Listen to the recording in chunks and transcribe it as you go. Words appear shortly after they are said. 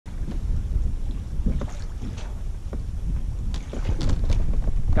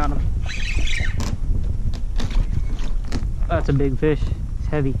Got him. That's a big fish. It's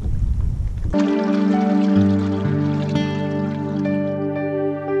heavy.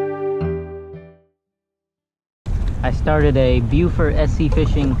 I started a Beaufort SC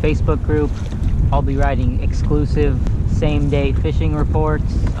Fishing Facebook group. I'll be writing exclusive same-day fishing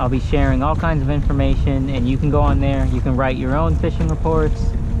reports. I'll be sharing all kinds of information, and you can go on there. You can write your own fishing reports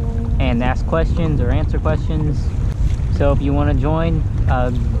and ask questions or answer questions. So if you want to join,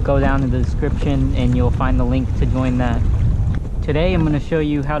 go down in the description and you'll find the link to join that. Today I'm going to show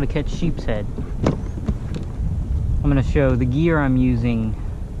you how to catch sheepshead. I'm going to show the gear I'm using,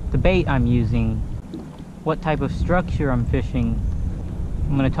 the bait I'm using, what type of structure I'm fishing.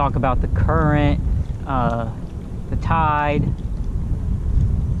 I'm going to talk about the current, the tide,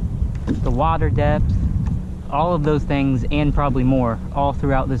 the water depth, all of those things and probably more all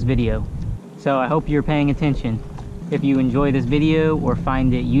throughout this video. So I hope you're paying attention. If you enjoy this video or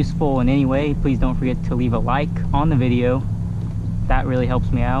find it useful in any way, please don't forget to leave a like on the video. That really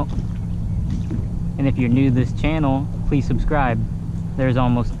helps me out. And if you're new to this channel, please subscribe. There's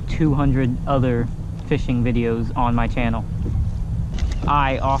almost 200 other fishing videos on my channel.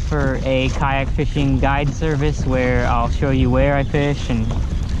 I offer a kayak fishing guide service where I'll show you where I fish and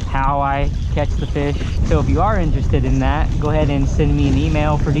how I catch the fish. So if you are interested in that, go ahead and send me an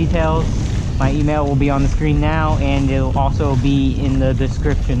email for details. My email will be on the screen now, and it'll also be in the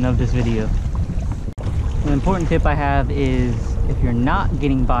description of this video. An important tip I have is, if you're not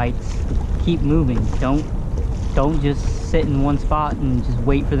getting bites, keep moving. Don't just sit in one spot and just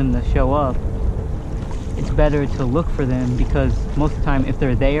wait for them to show up. It's better to look for them, because most of the time if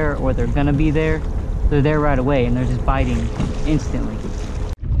they're there or they're gonna be there, they're there right away and they're just biting instantly.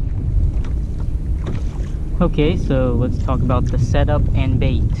 Okay, so let's talk about the setup and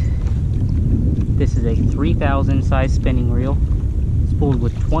bait. This is a 3000 size spinning reel. It's spooled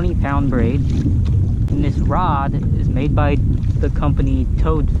with 20-pound braid. And this rod is made by the company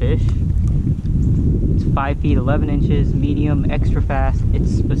Toadfish. It's 5 feet 11 inches, medium, extra fast. It's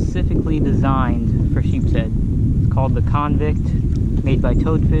specifically designed for sheepshead. It's called the Convict, made by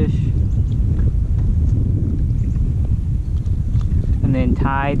Toadfish. And then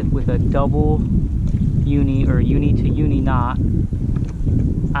tied with a double uni or uni to uni knot.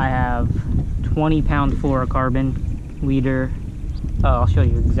 I have 20-pound fluorocarbon leader. I'll show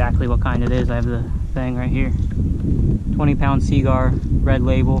you exactly what kind it is. I have the thing right here. 20-pound Seagar, red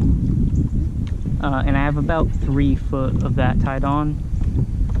label. And I have about 3 foot of that tied on.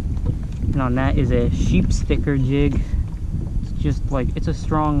 And on that is a sheep sticker jig. It's just like, it's a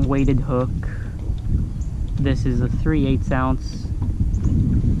strong weighted hook. This is a 3/8 ounce.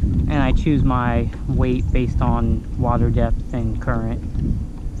 And I choose my weight based on water depth and current.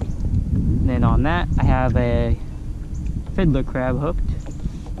 And then on that, I have a fiddler crab hooked.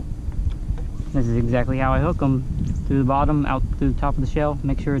 This is exactly how I hook them. Through the bottom, out through the top of the shell.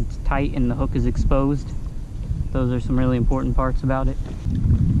 Make sure it's tight and the hook is exposed. Those are some really important parts about it.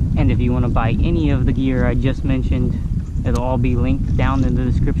 And if you want to buy any of the gear I just mentioned, it'll all be linked down in the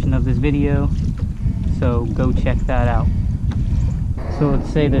description of this video. So go check that out. So let's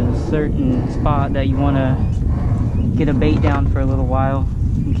say there's a certain spot that you want to get a bait down for a little while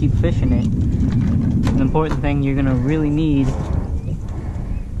and keep fishing it. An important thing you're going to really need,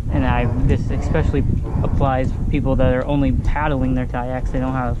 and this especially applies for people that are only paddling their kayaks, they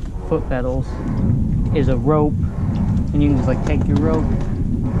don't have foot pedals, is a rope. And you can just like take your rope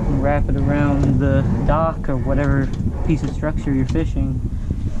and wrap it around the dock or whatever piece of structure you're fishing,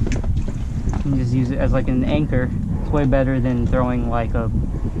 and just use it as like an anchor. It's way better than throwing like a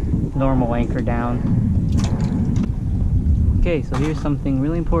normal anchor down. Okay, so here's something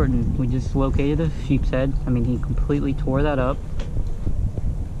really important. We just located a sheepshead. I mean, he completely tore that up.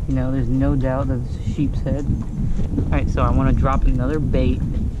 You know, there's no doubt that it's a sheepshead. Alright, so I want to drop another bait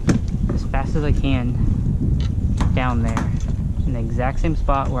as fast as I can down there in the exact same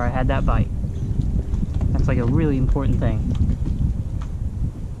spot where I had that bite. That's like a really important thing.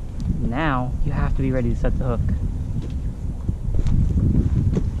 Now, you have to be ready to set the hook.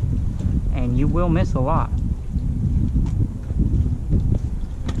 And you will miss a lot.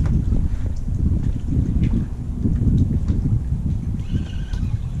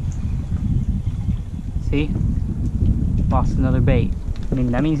 See? Lost another bait. I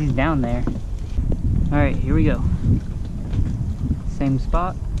mean, that means he's down there. Alright, here we go. Same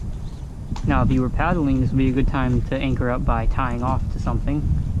spot. Now, if you were paddling, this would be a good time to anchor up by tying off to something.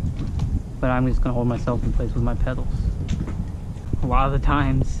 But I'm just going to hold myself in place with my pedals. A lot of the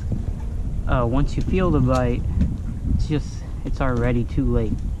times, once you feel the bite, it's already too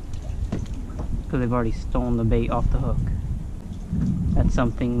late. Because they've already stolen the bait off the hook. That's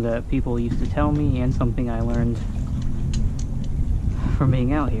something that people used to tell me, and something I learned from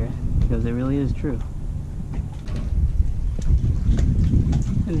being out here, because it really is true.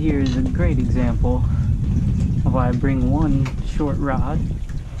 And here is a great example of why I bring one short rod,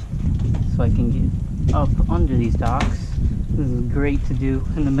 so I can get up under these docks. This is great to do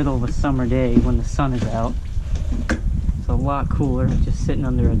in the middle of a summer day when the sun is out. It's a lot cooler just sitting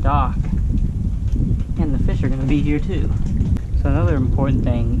under a dock, and the fish are going to be here too. So another important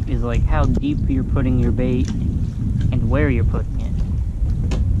thing is like how deep you're putting your bait and where you're putting it.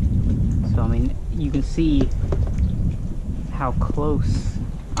 So I mean, you can see how close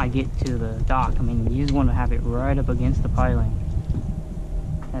I get to the dock. I mean, you just want to have it right up against the piling.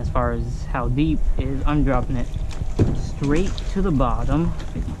 As far as how deep is, I'm dropping it straight to the bottom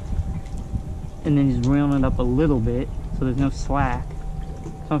and then just reeling it up a little bit so there's no slack.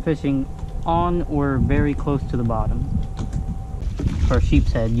 So I'm fishing on or very close to the bottom. For a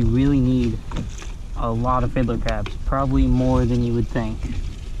sheep's head, you really need a lot of fiddler crabs, probably more than you would think.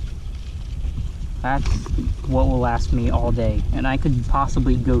 That's what will last me all day, and I could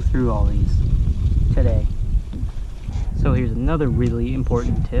possibly go through all these today. So here's another really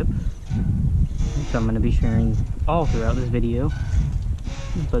important tip, which I'm going to be sharing all throughout this video,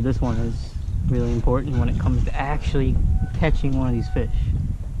 but this one is really important when it comes to actually catching one of these fish.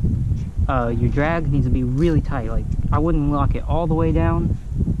 Your drag needs to be really tight. Like, I wouldn't lock it all the way down,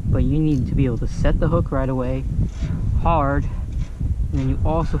 but you need to be able to set the hook right away, hard, and then you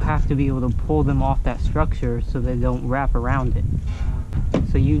also have to be able to pull them off that structure so they don't wrap around it.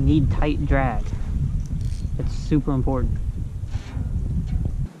 So you need tight drag. It's super important.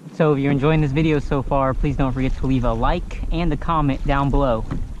 So if you're enjoying this video so far, please don't forget to leave a like and a comment down below.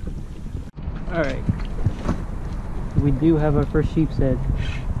 Alright, we do have our first sheep's head.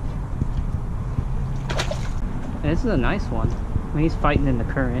 This is a nice one. I mean, he's fighting in the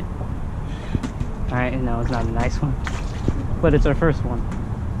current. Alright, no, it's not a nice one, but it's our first one.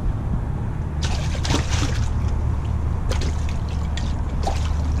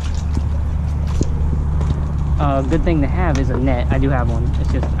 Good thing to have is a net. I do have one.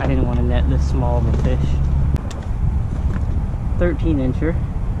 It's just I didn't want to net this small of a fish. 13 incher.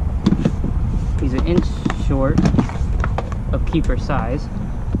 He's an inch short of keeper size.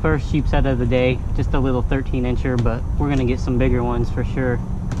 First sheep's head of the day, just a little 13 incher, but we're gonna get some bigger ones for sure.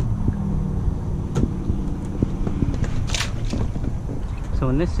 So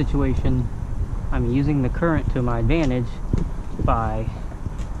in this situation, I'm using the current to my advantage by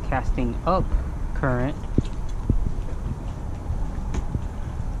casting up current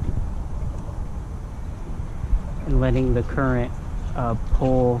and letting the current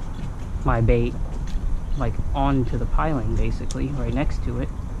pull my bait like onto the piling, basically right next to it.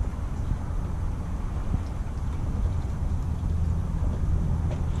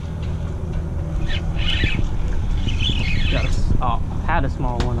 Had a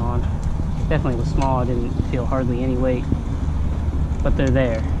small one on. Definitely was small. I didn't feel hardly any weight, but they're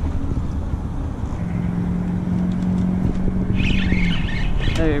there.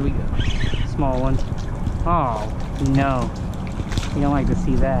 There we go. Small one. Oh no, you don't like to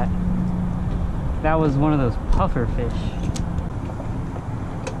see that. That was one of those puffer fish.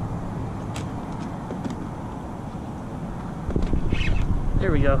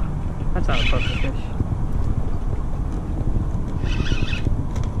 There we go. That's not a puffer fish.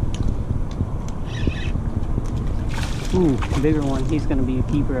 Ooh, bigger one. He's gonna be a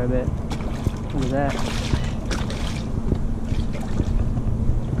keeper, I bet. Look at that.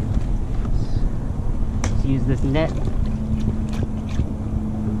 Let's use this net.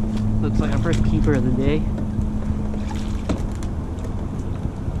 Looks like our first keeper of the day.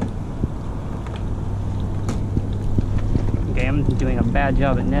 Okay, I'm doing a bad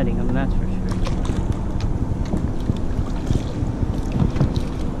job at netting them, that's for sure.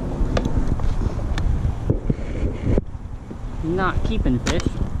 Not keeping fish,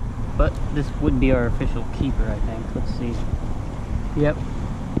 but this would be our official keeper, I think. Let's see. Yep,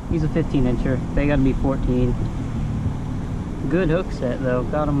 he's a 15 incher. They gotta be 14. Good hook set though,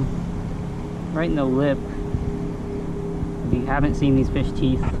 got him right in the lip. If you haven't seen these fish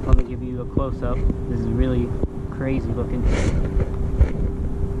teeth, let me give you a close-up. This is really crazy looking.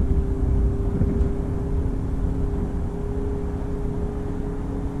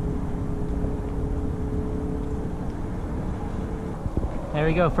 There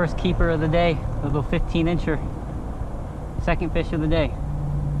we go, first keeper of the day, a little 15 incher. Second fish of the day.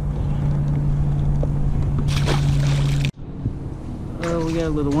 Oh, we got a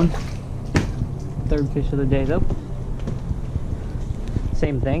little one. Third fish of the day though.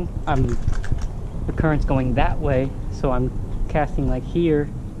 Same thing, the current's going that way, so I'm casting like here,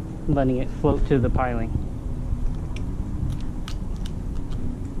 letting it float to the piling.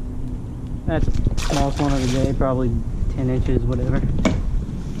 That's the smallest one of the day, probably 10 inches, whatever.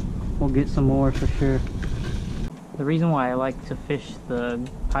 We'll get some more for sure. The reason why I like to fish the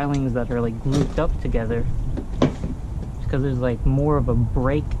pilings that are like looped up together is because there's like more of a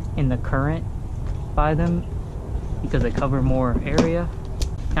break in the current by them, because they cover more area.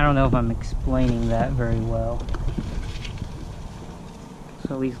 I don't know if I'm explaining that very well.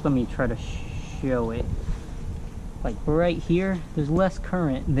 So at least let me try to show it. Like right here, there's less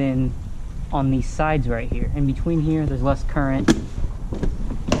current than on these sides right here. In between here, there's less current.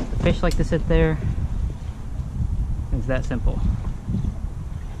 The fish like to sit there. It's that simple.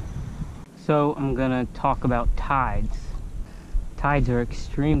 So I'm gonna talk about tides. Tides are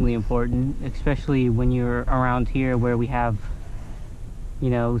extremely important, especially when you're around here where we have, you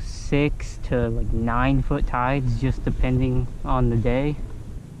know, 6 to like 9 foot tides, just depending on the day.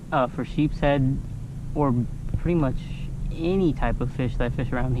 For sheepshead, or pretty much any type of fish that I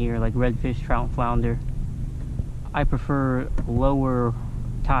fish around here, like redfish, trout, and flounder, I prefer lower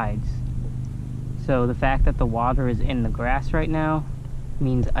tides. So the fact that the water is in the grass right now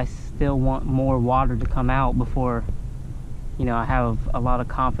means I still want more water to come out before, you know, I have a lot of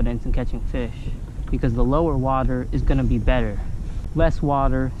confidence in catching fish, because the lower water is going to be better. Less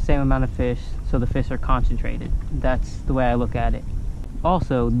water, same amount of fish, so the fish are concentrated. That's the way I look at it.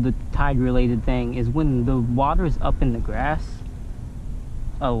 Also, the tide related thing is when the water is up in the grass,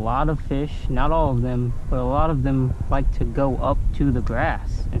 a lot of fish, not all of them, but a lot of them like to go up to the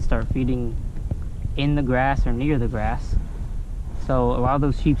grass and start feeding in the grass or near the grass. So a lot of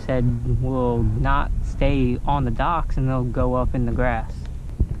those sheepshead will not stay on the docks and they'll go up in the grass.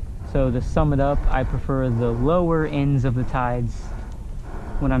 So to sum it up, I prefer the lower ends of the tides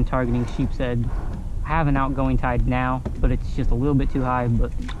when I'm targeting sheepshead. I have an outgoing tide now, but it's just a little bit too high,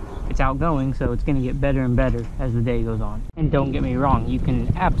 but it's outgoing, so it's going to get better and better as the day goes on. And don't get me wrong, you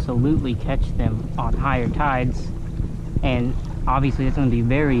can absolutely catch them on higher tides, and obviously it's going to be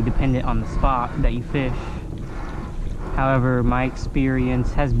very dependent on the spot that you fish. However, my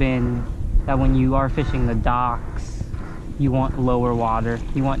experience has been that when you are fishing the docks, you want lower water.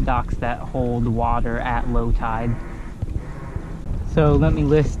 You want docks that hold water at low tide. So let me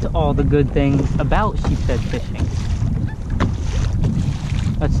list all the good things about sheepshead fishing.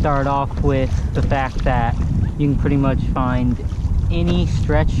 Let's start off with the fact that you can pretty much find any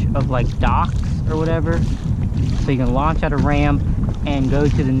stretch of like docks or whatever. So you can launch at a ramp and go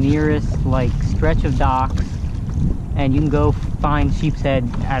to the nearest like stretch of docks, and you can go find sheepshead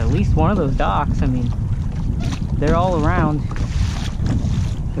at least one of those docks. I mean, they're all around.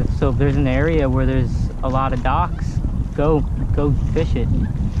 So if there's an area where there's a lot of docks, go fish it.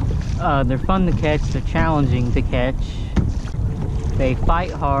 They're fun to catch, they're challenging to catch, they fight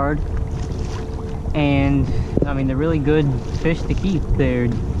hard, and I mean, they're really good fish to keep.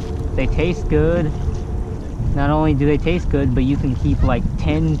 They taste good. Not only do they taste good, but you can keep like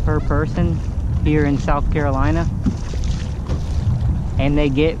 10 per person here in South Carolina, and they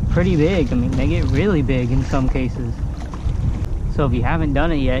get pretty big. I mean, they get really big in some cases. So if you haven't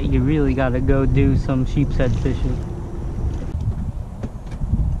done it yet, you really got to go do some sheepshead fishing.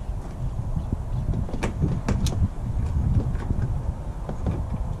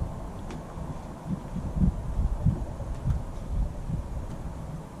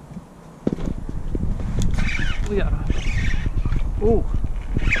 We got a, oh,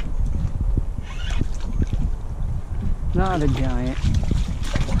 not a giant.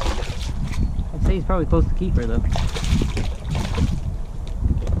 I'd say he's probably close to keeper though.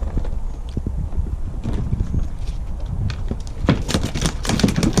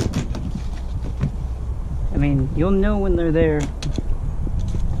 I mean, you'll know when they're there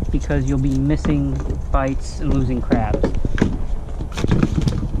because you'll be missing bites and losing crabs.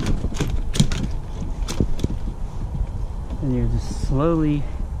 And you just slowly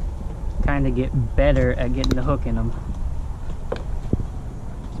kind of get better at getting the hook in them.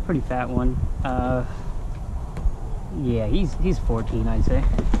 It's a pretty fat one. Yeah, he's 14, I'd say.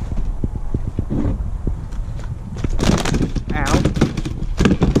 Ow.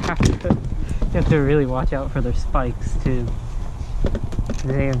 You have to really watch out for their spikes too.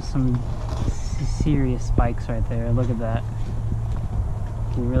 They have some serious spikes right there. Look at that.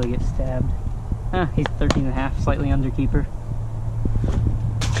 You can really get stabbed. He's 13.5, slightly under keeper.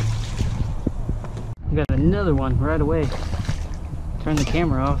 We got another one right away. Turned the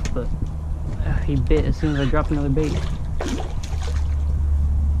camera off, but he bit as soon as I dropped another bait.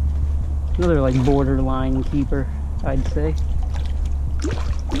 Another like borderline keeper, I'd say.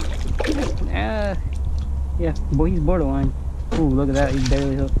 Yeah, boy, he's borderline. Ooh, look at that, he's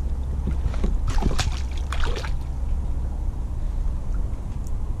barely hooked.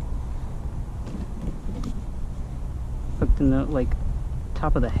 Hooked in the, like,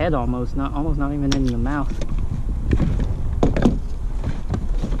 top of the head almost, not even in the mouth.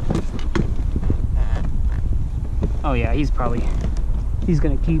 Oh yeah, he's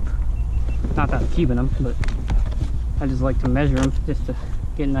gonna keep. Not that I'm keeping him, but I just like to measure him just to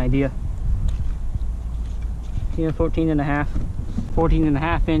get an idea. Yeah, 14 and a half. 14 and a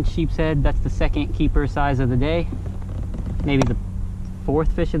half inch sheep's head. That's the second keeper size of the day. Maybe the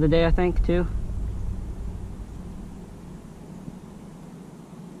fourth fish of the day, I think, too.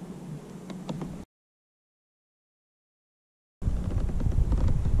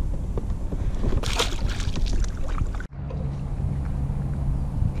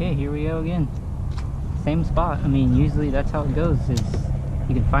 Okay, here we go again. Same spot. I mean, usually that's how it goes, is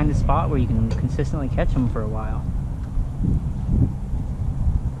you can find a spot where you can consistently catch them for a while.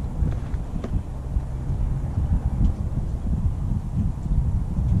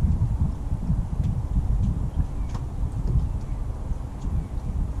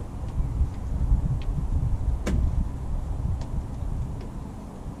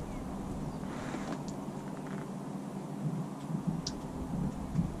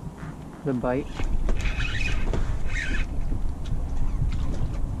 The bite.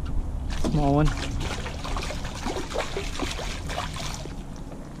 Small one.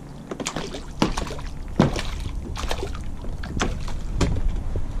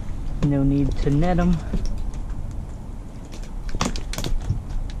 No need to net them.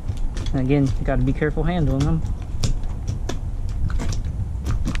 Again, you got to be careful handling them.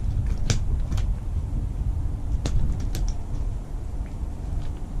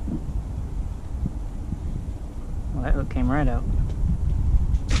 Well, that hook came right out.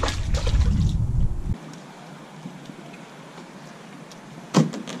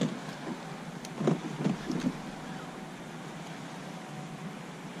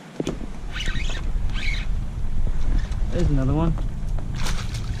 There's another one.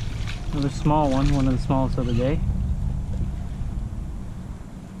 Another small one of the smallest of the day.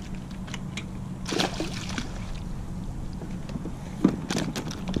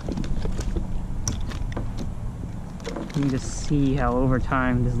 You can just see how over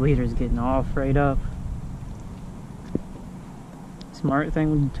time this leader is getting all frayed up. Smart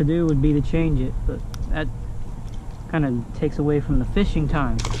thing to do would be to change it, but that kind of takes away from the fishing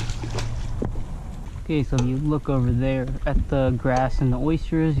time. Okay, so if you look over there at the grass and the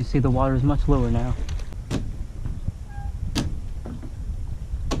oysters, you see the water is much lower now.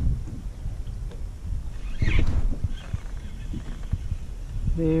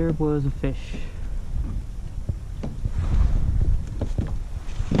 There was a fish.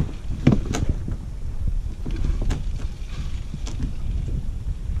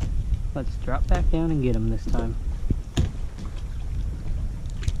 Let's drop back down and get him this time.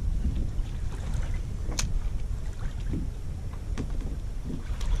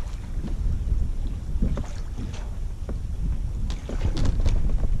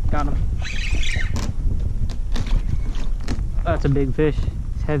 Got him. That's a big fish.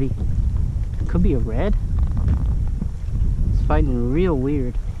 It's heavy. Could be a red. It's fighting real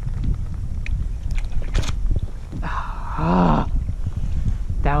weird.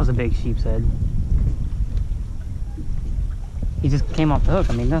 That was a big sheep's head. He just came off the hook.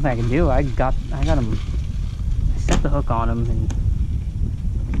 I mean, nothing I can do. I got him. I set the hook on him, and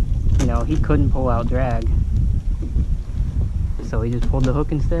you know, he couldn't pull out drag. So he just pulled the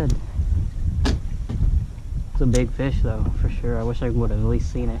hook instead. It's a big fish though, for sure. I wish I would have at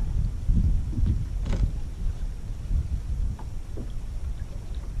least seen it.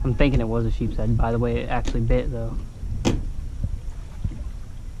 I'm thinking it was a sheep's head. By the way, it actually bit though.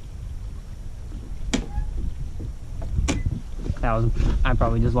 I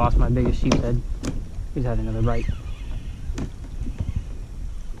probably just lost my biggest sheep's head. He's had another bite.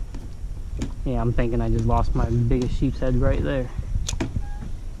 Yeah, I'm thinking I just lost my biggest sheep's head right there.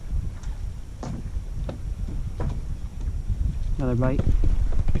 Another bite.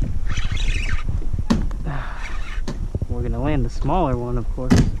 We're gonna land the smaller one, of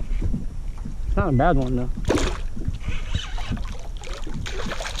course. It's not a bad one though.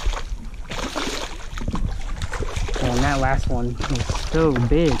 And that last one was so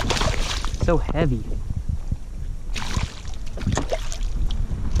big, so heavy.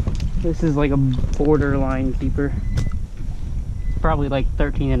 This is like a borderline keeper. Probably like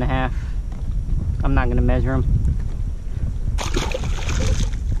 13 and a half. I'm not gonna measure them.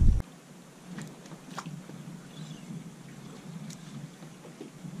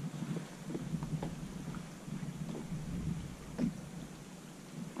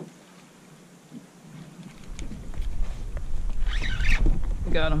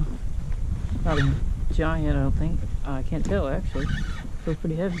 Got him. Not a giant, I don't think. I can't tell actually. Feels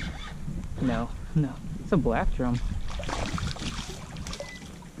pretty heavy. No, it's a black drum.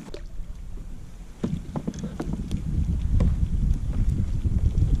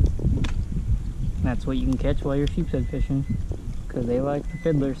 That's what you can catch while you're sheepshead fishing, because they like the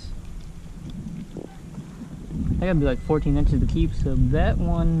fiddlers. They gotta be like 14 inches to keep, so that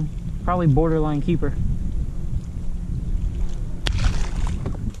one probably borderline keeper.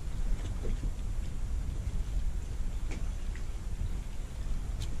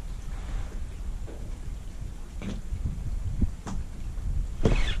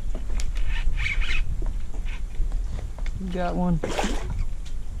 Got one.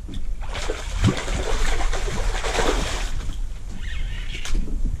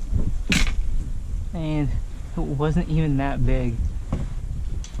 And it wasn't even that big.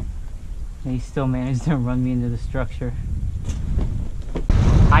 And he still managed to run me into the structure.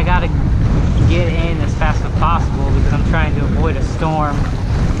 I gotta get in as fast as possible because I'm trying to avoid a storm.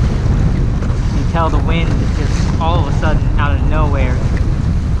 You can tell the wind just all of a sudden out of nowhere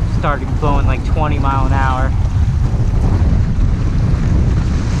started blowing like 20 miles an hour.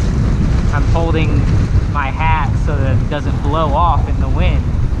 I'm holding my hat so that it doesn't blow off in the wind.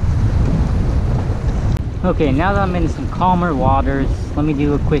 Okay, now that I'm in some calmer waters, let me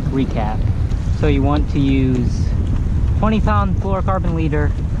do a quick recap. So you want to use 20-pound fluorocarbon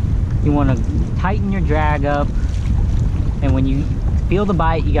leader. You want to tighten your drag up, and when you feel the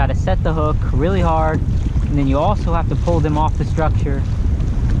bite, you got to set the hook really hard, and then you also have to pull them off the structure.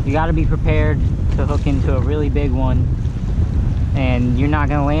 You got to be prepared to hook into a really big one, and you're not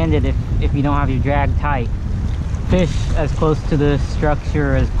going to land it if you don't have your drag tight. Fish as close to the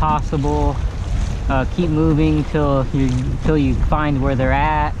structure as possible. Keep moving till you find where they're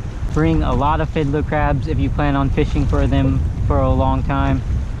at. Bring a lot of fiddler crabs if you plan on fishing for them for a long time.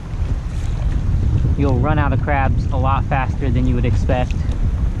 You'll run out of crabs a lot faster than you would expect.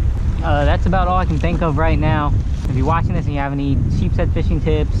 That's about all I can think of right now. If you're watching this and you have any sheepshead fishing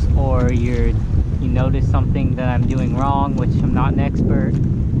tips, or you notice something that I'm doing wrong, which I'm not an expert,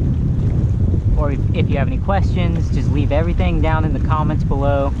 or if you have any questions, just leave everything down in the comments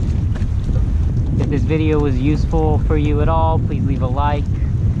below. If this video was useful for you at all, please leave a like,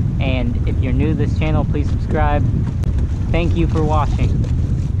 and if you're new to this channel, please subscribe. Thank you for watching.